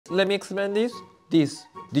let me explain this.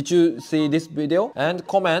 Did you see this video? And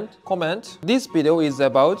comment. This video is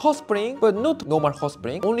about hot spring, but not normal hot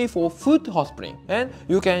spring, only for food hot spring, and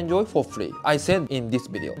you can enjoy for free. I said in this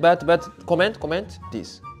video. But comment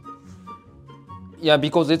this. Yeah,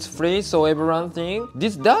 because it's free, so everyone think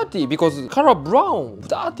this dirty because color brown.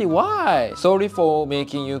 Dirty, why? Sorry for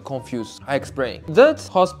making you confused. I explain. That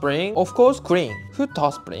hot spring, of course, clean. Food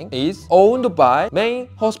hot spring is owned by main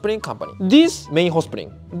hot spring company. This main hot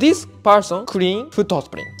spring. This person clean food hot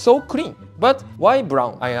spring. So clean. But why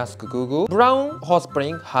brown? I ask Google. Brown hot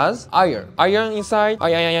spring has iron. Iron inside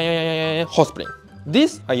hot spring.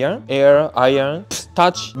 This air iron,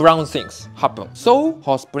 touch brown things happen. So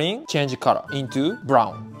hot spring change color into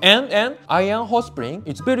brown. And iron hot spring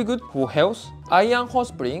is very good for health. Iron hot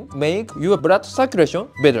spring make your blood circulation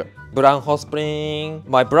better. Brown hot spring,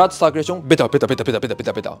 my blood circulation better.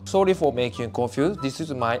 Sorry for making you confused. This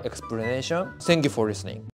is my explanation. Thank you for listening.